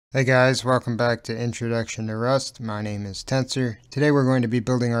Hey guys, welcome back to Introduction to Rust. My name is Tensor. Today we're going to be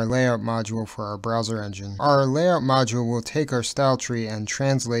building our layout module for our browser engine. Our layout module will take our style tree and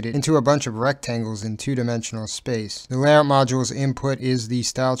translate it into a bunch of rectangles in two-dimensional space. The layout module's input is the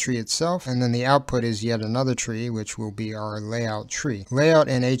style tree itself, and then the output is yet another tree, which will be our layout tree. Layout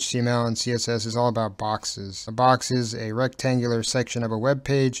in HTML and CSS is all about boxes. A box is a rectangular section of a web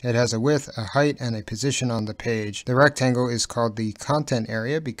page. It has a width, a height, and a position on the page. The rectangle is called the content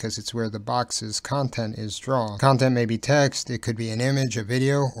area because it's where the box's content is drawn. Content may be text, it could be an image, a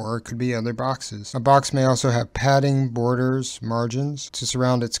video, or it could be other boxes. A box may also have padding, borders, margins to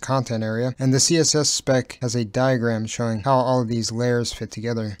surround its content area, and the CSS spec has a diagram showing how all of these layers fit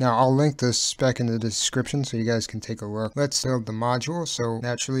together. Now I'll link this spec in the description so you guys can take a look. Let's build the module. So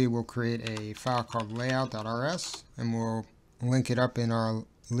naturally we'll create a file called layout.rs and we'll link it up in our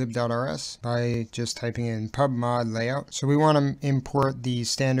lib.rs by just typing in pubmod layout. So we want to import the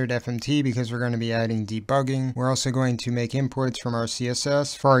standard FMT because we're going to be adding debugging. We're also going to make imports from our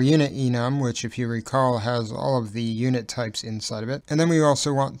CSS for our unit enum, which if you recall has all of the unit types inside of it. And then we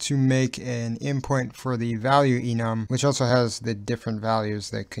also want to make an import for the value enum, which also has the different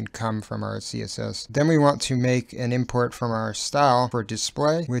values that can come from our CSS. Then we want to make an import from our style for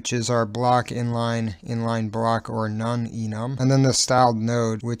display, which is our block, inline block, or none enum. And then the styled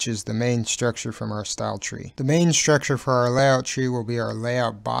node, which is the main structure from our style tree. The main structure for our layout tree will be our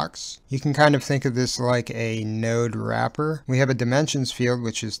layout box. You can kind of think of this like a node wrapper. We have a dimensions field,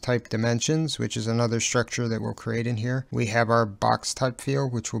 which is type dimensions, which is another structure that we'll create in here. We have our box type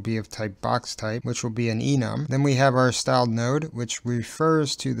field, which will be of type box type, which will be an enum. Then we have our styled node, which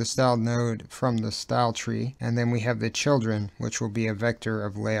refers to the styled node from the style tree. And then we have the children, which will be a vector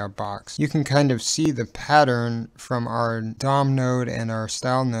of layout box. You can kind of see the pattern from our DOM node and our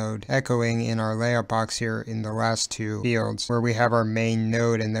style node echoing in our layout box here in the last two fields, where we have our main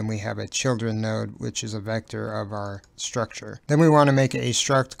node and then we have a children node, which is a vector of our structure. Then we want to make a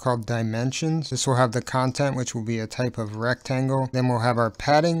struct called dimensions. This will have the content, which will be a type of rectangle. Then we'll have our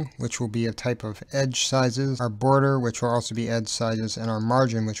padding, which will be a type of edge sizes, our border, which will also be edge sizes, and our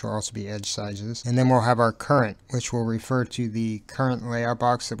margin, which will also be edge sizes. And then we'll have our current, which will refer to the current layout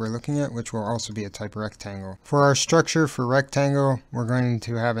box that we're looking at, which will also be a type rectangle. For our structure for rectangle, we're going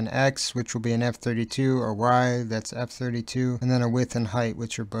to have an X, which will be an F32, a Y, that's F32, and then a width and height,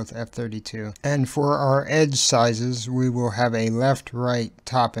 which are both F32. And for our edge sizes, we will have a left, right,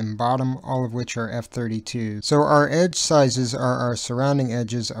 top, and bottom, all of which are F32. So our edge sizes are our surrounding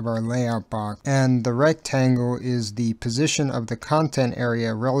edges of our layout box, and the rectangle is the position of the content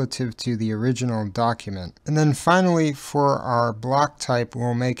area relative to the original document. And then finally, for our block type,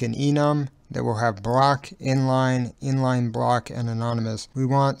 we'll make an enum that will have block, inline block, and anonymous. We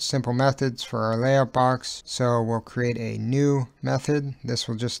want simple methods for our layout box, so we'll create a new method. This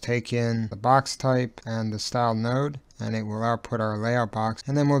will just take in the box type and the style node, and it will output our layout box.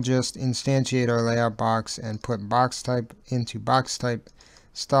 And then we'll just instantiate our layout box and put box type into box type,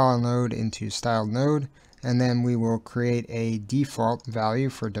 style node into style node, and then we will create a default value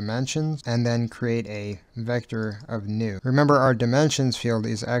for dimensions and then create a vector of new. Remember, our dimensions field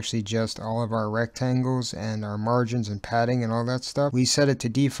is actually just all of our rectangles and our margins and padding and all that stuff. We set it to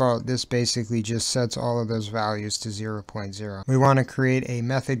default. This basically just sets all of those values to 0.0. We want to create a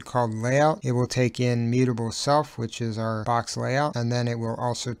method called layout. It will take in mutable self, which is our box layout, and then it will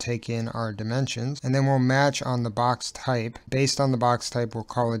also take in our dimensions, and then we'll match on the box type. Based on the box type, we'll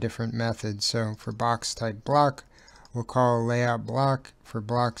call a different method. So for box type block, we'll call layout block. For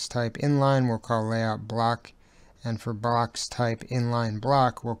blocks type inline, we'll call layout block. And for blocks type inline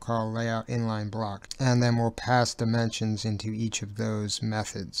block, we'll call layout inline block. And then we'll pass dimensions into each of those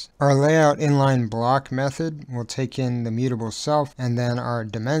methods. Our layout inline block method will take in the mutable self and then our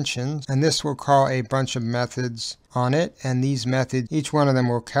dimensions. And this will call a bunch of methods on it, and these methods, each one of them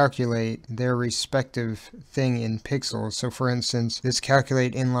will calculate their respective thing in pixels. So for instance, this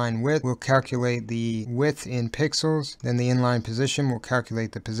calculate inline width will calculate the width in pixels, then the inline position will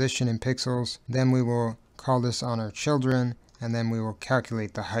calculate the position in pixels, then we will call this on our children, and then we will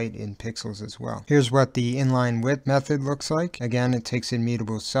calculate the height in pixels as well. Here's what the inline width method looks like. Again, it takes in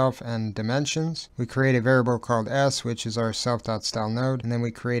mutable self and dimensions. We create a variable called s, which is our self.style node, and then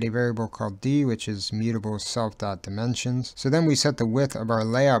we create a variable called d, which is mutable self.dimensions. So then we set the width of our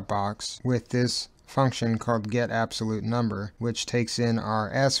layout box with this function called getAbsoluteNumber, which takes in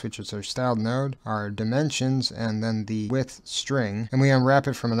our s, which is our styled node, our dimensions, and then the width string, and we unwrap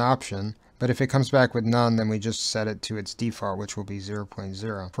it from an option. But if it comes back with none, then we just set it to its default, which will be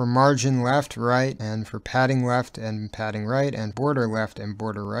 0.0. For margin left, right, and for padding left and padding right, and border left and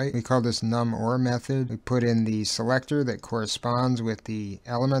border right, we call this num_or method. We put in the selector that corresponds with the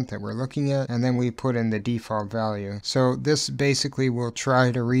element that we're looking at, and then we put in the default value. So this basically will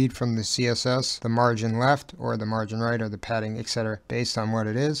try to read from the CSS the margin left or the margin right or the padding, etc., based on what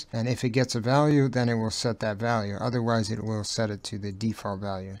it is. And if it gets a value, then it will set that value. Otherwise, it will set it to the default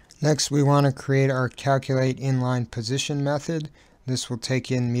value. Next, we want to create our calculate inline position method. This will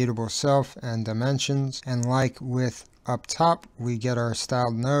take in mutable self and dimensions. And like with up top, we get our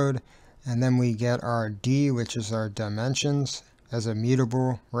styled node, and then we get our D, which is our dimensions, as a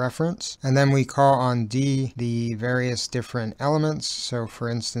mutable reference. And then we call on D the various different elements. So for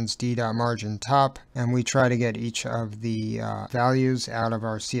instance, D.margin top, and we try to get each of the values out of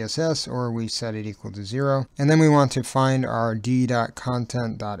our CSS, or we set it equal to 0. And then we want to find our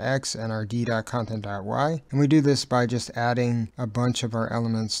D.content.x and our D.content.y. And we do this by just adding a bunch of our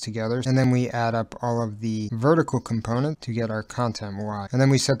elements together. And then we add up all of the vertical component to get our content y. And then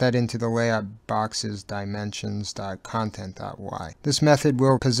we set that into the layout boxes dimensions.content.y. This method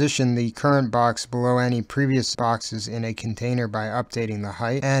will position the current box below any previous boxes in a container by updating the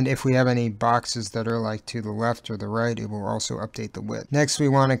height, and if we have any boxes that are like to the left or the right, it will also update the width. Next, we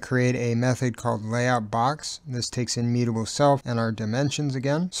want to create a method called layoutBox. This takes in mutable self and our dimensions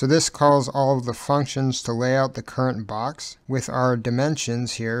again. So this calls all of the functions to lay out the current box, with our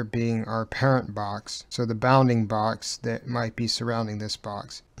dimensions here being our parent box, so the bounding box that might be surrounding this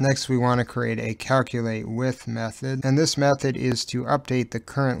box. Next, we want to create a calculate width method, and this method is to update the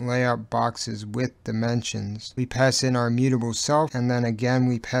current layout box's width dimensions. We pass in our mutable self, and then again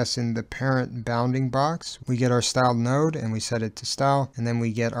we pass in the parent bounding box. We get our styled node and we set it to style, and then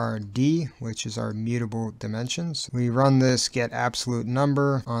we get our D, which is our mutable dimensions. We run this get absolute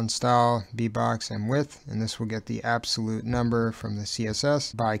number on style, bbox, and width, and this will get the absolute number from the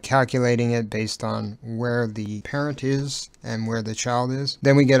CSS by calculating it based on where the parent is and where the child is.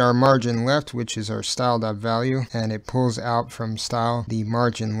 Then we get our margin left, which is our style.value, and it pulls out from style the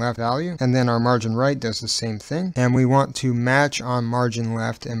margin left value. And then our margin right does the same thing. And we want to match on margin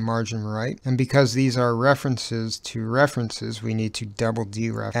left and margin right. And because these are references to references, we need to double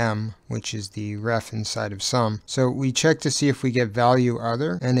deref m, which is the ref inside of sum. So we check to see if we get value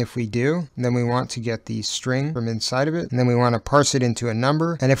other, and if we do, then we want to get the string from inside of it, and then we want to parse it into a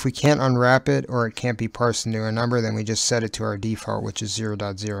number. And if we can't unwrap it, or it can't be parsed into a number, then we just set it to our default, which is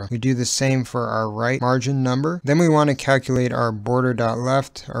 0.0. We do the same for our right margin number. Then we want to calculate our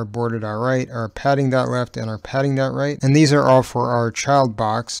border.left, our border.right, our padding.left, and our padding.right. And these are all for our child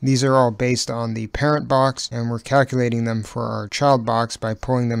box. These are all based on the parent box, and we're calculating them for our child box by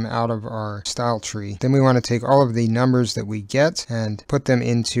pulling them out of our style tree. Then we want to take all of the numbers that we get and put them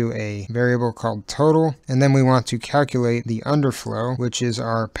into a variable called total. And then we want to calculate the underflow, which is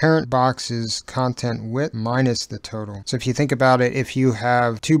our parent box's content width minus the total. So if you think about it, if you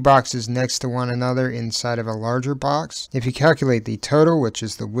have two boxes next to one another inside of a larger box, if you calculate the total, which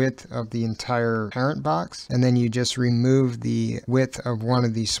is the width of the entire parent box, and then you just remove the width of one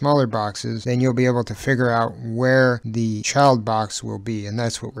of these smaller boxes, then you'll be able to figure out where the child box will be, and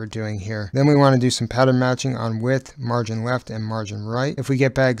that's what we're doing here. Then we want to do some pattern matching on width, margin left, and margin right. If we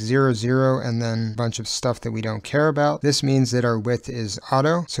get back 0, 0, and then a bunch of stuff that we don't care about, this means that our width is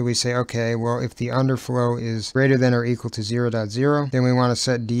auto. So we say, okay, well, if the underflow is greater than or equal to 0.0, then we want to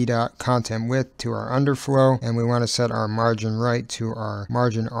set D.content width to our underflow, and we want to set our margin right to our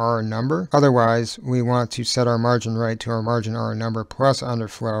margin R number. Otherwise, we want to set our margin right to our margin R number plus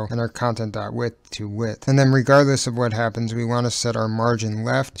underflow, and our content.width to width. And then regardless of what happens, we want to set our margin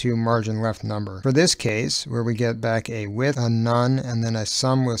left to margin left number. For this case, where we get back a width, a none, and then a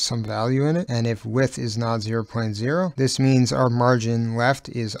sum with some value in it, and if width is not 0.0, this means our margin left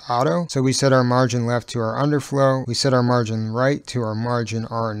is auto. So we set our margin left to our underflow, we set our margin right to our margin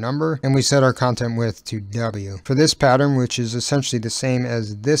R number, and we set our content width to W. For this pattern, which is essentially the same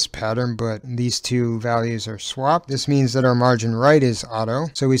as this pattern, but these two values are swapped, this means that our margin right is auto.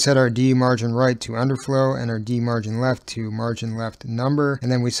 So we set our D margin right to underflow and our D margin left to margin left number,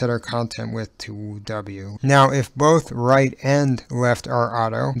 and then we set our content width to W. Now, if both right and left are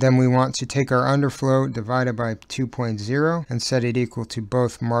auto, then we want to take our underflow divided by 2.0 and set it equal to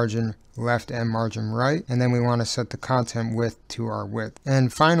both margin left and margin right, and then we want to set the content width to our width.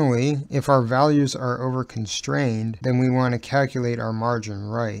 And finally, if our values are over constrained, then we want to calculate our margin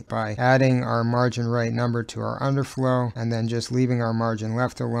right by adding our margin right number to our underflow and then just leaving our margin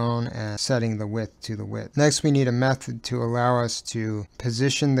left alone and setting the width to the width. Next, we need a method to allow us to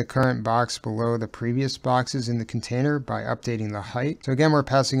position the current box below the previous boxes in the container by updating the height. So again, we're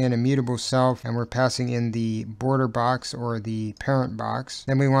passing in a mutable self and we're passing in the border box or the parent box.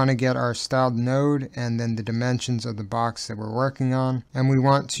 Then we want to get our styled node and then the dimensions of the box that we're working on. And we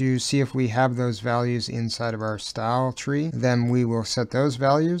want to see if we have those values inside of our style tree. Then we will set those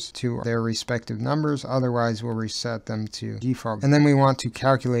values to their respective numbers. Otherwise, we'll reset them to default. And then we want to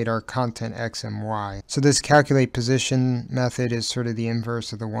calculate our content X and Y. So this calculate position method is sort of the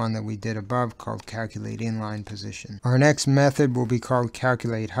inverse of the one that we did above called calculate inline position. Our next method will be called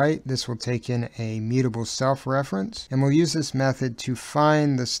calculate height. This will take in a mutable self reference, and we'll use this method to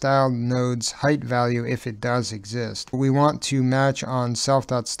find the styled node's height value if it does exist. We want to match on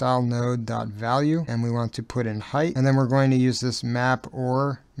self.stylenode.value, and we want to put in height, and then we're going to use this map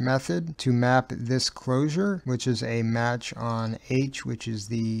or method to map this closure, which is a match on H, which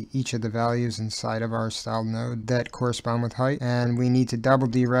is each of the values inside of our styled node that correspond with height. And we need to double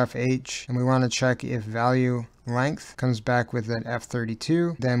deref H, and we want to check if value length comes back with an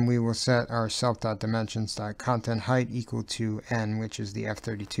F32. Then we will set our self.dimensions.content height equal to n, which is the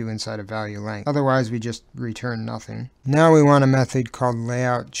F32 inside of value length. Otherwise, we just return nothing. Now we want a method called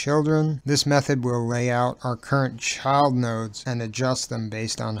LayoutChildren. This method will lay out our current child nodes and adjust them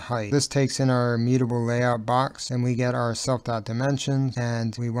based on height. This takes in our mutable layout box, and we get our self.dimensions,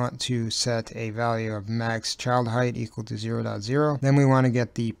 and we want to set a value of max child height equal to 0.0. Then we want to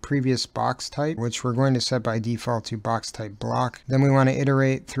get the previous box type, which we're going to set by default to box type block. Then we want to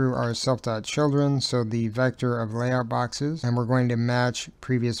iterate through our self.children, so the vector of layout boxes, and we're going to match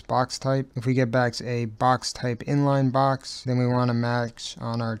previous box type. If we get back a box type inline box, then we want to match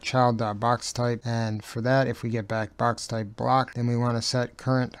on our child.box type, and for that, if we get back box type block, then we want to set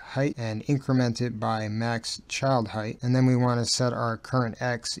current height and increment it by max child height, and then we want to set our current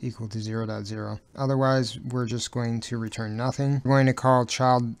X equal to 0.0. Otherwise, we're just going to return nothing. We're going to call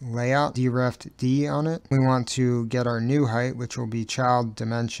child layout dereft D on it. We want to get our new height, which will be child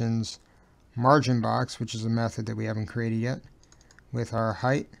dimensions margin box, which is a method that we haven't created yet, with our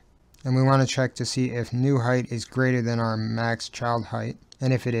height. And we want to check to see if new height is greater than our max child height.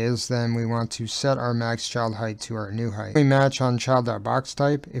 And if it is, then we want to set our max child height to our new height. We match on child.box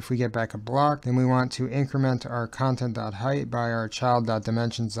type. If we get back a block, then we want to increment our content.height by our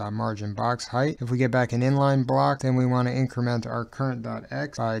child.dimensions.margin box height. If we get back an inline block, then we want to increment our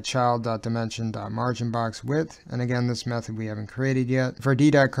current.x by child.dimension.margin box width. And again, this method we haven't created yet. If our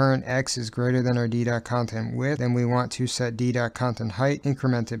d.current x is greater than our d.content width, then we want to set d.content height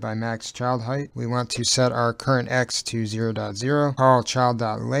incremented by max child height. We want to set our current x to 0.0. Call child.layout,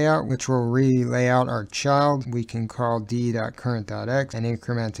 which will relay out our child. We can call d.current.x and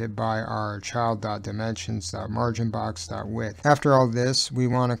increment it by our child.dimensions.marginbox.width. After all this, we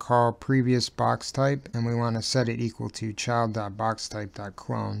want to call previous box type, and we want to set it equal to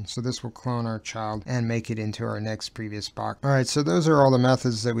child.boxtype.clone. So this will clone our child and make it into our next previous box. Alright, so those are all the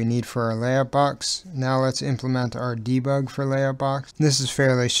methods that we need for our layout box. Now let's implement our debug for layout box. This is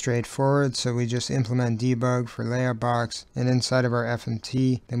fairly straightforward, so we just implement debug for layout box, and inside of our FMT,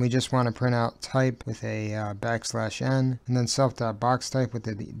 then we just want to print out type with a \n, and then self.boxtype with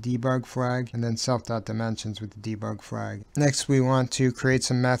the debug flag, and then self.dimensions with the debug flag. Next, we want to create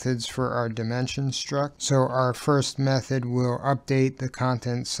some methods for our dimension struct. So our first method will update the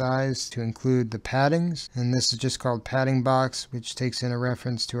content size to include the paddings, and this is just called padding box, which takes in a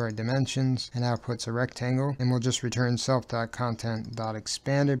reference to our dimensions and outputs a rectangle, and we'll just return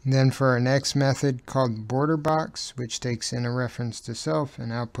self.content.expanded. Then for our next method called border box, which takes in a reference to self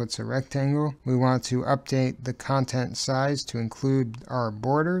and outputs a rectangle, we want to update the content size to include our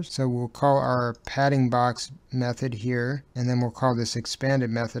borders. So we'll call our padding box method here, and then we'll call this expanded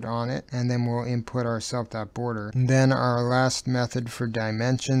method on it, and then we'll input our self.border. Then our last method for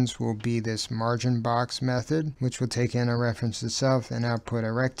dimensions will be this margin box method, which will take in a reference to self and output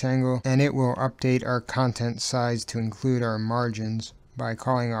a rectangle, and it will update our content size to include our margins by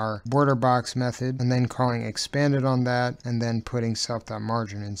calling our border box method and then calling expanded on that and then putting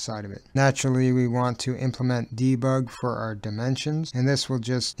self.margin inside of it. Naturally, we want to implement debug for our dimensions, and this will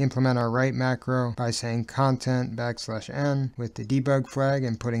just implement our write macro by saying content \n with the debug flag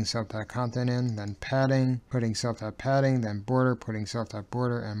and putting self.content in, then padding, putting self.padding, then border, putting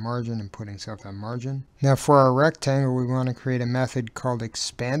self.border, and margin and putting self.margin. Now for our rectangle, we want to create a method called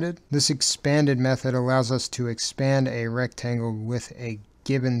expanded. This expanded method allows us to expand a rectangle with a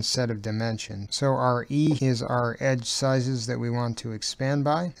given set of dimensions. So our E is our edge sizes that we want to expand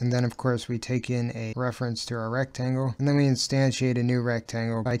by, and then of course we take in a reference to our rectangle, and then we instantiate a new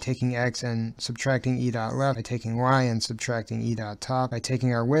rectangle by taking X and subtracting E dot left, by taking Y and subtracting E dot top, by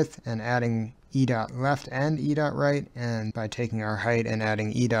taking our width and adding E dot left and E dot right, and by taking our height and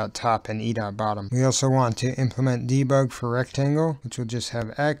adding E dot top and E dot bottom. We also want to implement debug for rectangle, which will just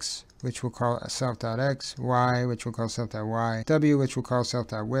have X, which we'll call self.x, y, which we'll call self.y, w, which we'll call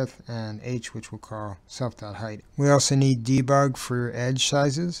self.width, and h, which we'll call self.height. We also need debug for edge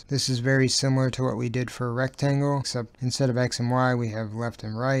sizes. This is very similar to what we did for a rectangle, except instead of x and y, we have left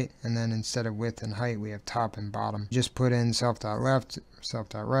and right, and then instead of width and height, we have top and bottom. Just put in self.left,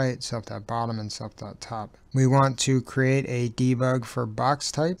 self.right, self.bottom, and self.top. We want to create a debug for box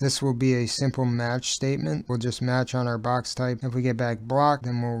type. This will be a simple match statement. We'll just match on our box type. If we get back block,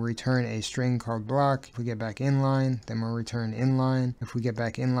 then we'll return a string called block. If we get back inline, then we'll return inline. If we get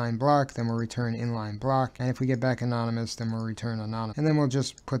back inline block, then we'll return inline block. And if we get back anonymous, then we'll return anonymous. And then we'll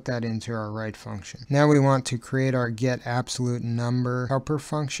just put that into our write function. Now we want to create our get absolute number helper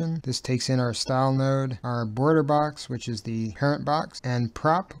function. This takes in our style node, our border box, which is the parent box, and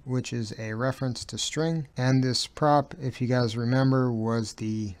prop, which is a reference to string. And this prop, if you guys remember, was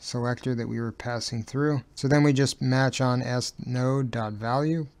the selector that we were passing through. So then we just match on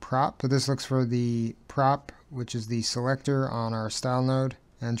snode.value prop. So this looks for the prop, which is the selector on our style node,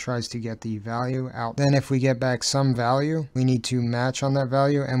 and tries to get the value out. Then if we get back some value, we need to match on that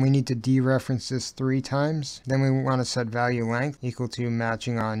value, and we need to dereference this 3 times. Then we want to set value length equal to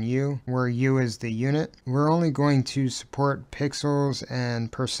matching on U, where U is the unit. We're only going to support pixels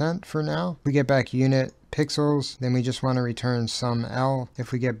and percent for now. If we get back unit pixels, then we just want to return sum L.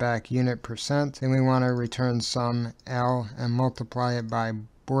 If we get back unit percent, then we want to return sum L and multiply it by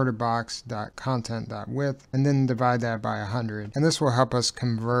borderbox.content.width, and then divide that by 100. And this will help us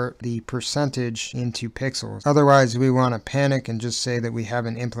convert the percentage into pixels. Otherwise, we want to panic and just say that we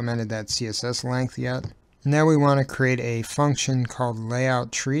haven't implemented that CSS length yet. Now we want to create a function called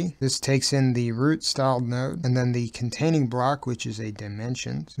LayoutTree. This takes in the root styled node and then the containing block, which is a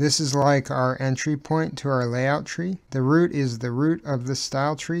dimensions. This is like our entry point to our layout tree. The root is the root of the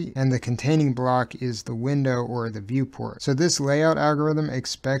style tree, and the containing block is the window or the viewport. So this layout algorithm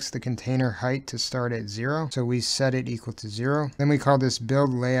expects the container height to start at 0. So we set it equal to 0. Then we call this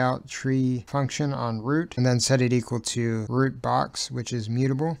build layout tree function on root, and then set it equal to root box, which is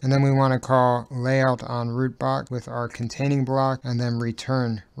mutable. And then we want to call layout on root box with our containing block, and then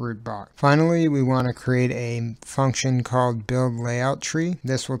return root box. Finally, we want to create a function called build layout tree.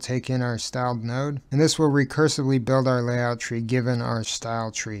 This will take in our styled node, and this will recursively build our layout tree given our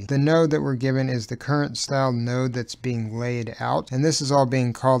style tree. The node that we're given is the current styled node that's being laid out, and this is all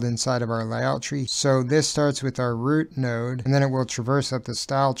being called inside of our layout tree. So this starts with our root node, and then it will traverse up the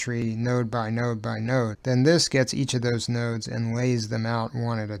style tree node by node by node. Then this gets each of those nodes and lays them out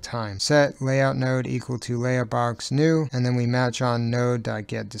one at a time. Set layout node equal to layout box new, and then we match on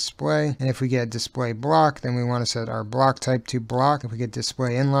node.getDisplay. And if we get display block, then we want to set our block type to block. If we get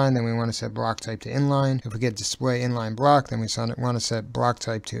display inline, then we want to set block type to inline. If we get display inline block, then we want to set block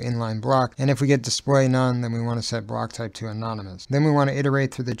type to inline block. And if we get display none, then we want to set block type to anonymous. Then we want to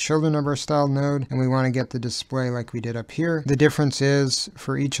iterate through the children of our styled node, and we want to get the display like we did up here. The difference is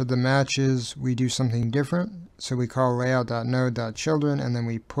for each of the matches, we do something different. So we call layout.node.children, and then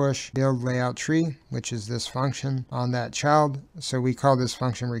we push build layout tree, which is this function, on that child. So we call this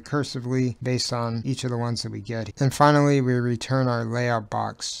function recursively based on each of the ones that we get. And finally, we return our layout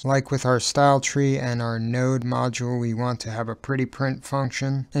box. Like with our style tree and our node module, we want to have a pretty print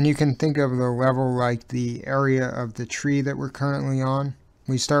function. And you can think of the level like the area of the tree that we're currently on.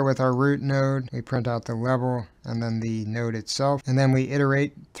 We start with our root node, we print out the level, and then the node itself, and then we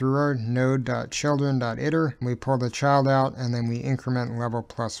iterate through our node.children.iter. We pull the child out, and then we increment level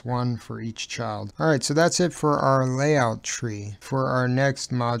 +1 for each child. Alright, so that's it for our layout tree. For our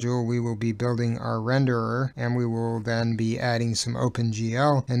next module, we will be building our renderer, and we will then be adding some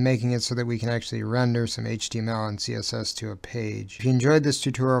OpenGL and making it so that we can actually render some HTML and CSS to a page. If you enjoyed this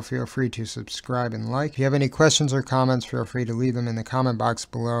tutorial, feel free to subscribe and like. If you have any questions or comments, feel free to leave them in the comment box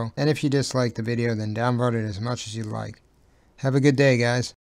below. And if you dislike the video, then downvote it as much as you like. Have a good day, guys.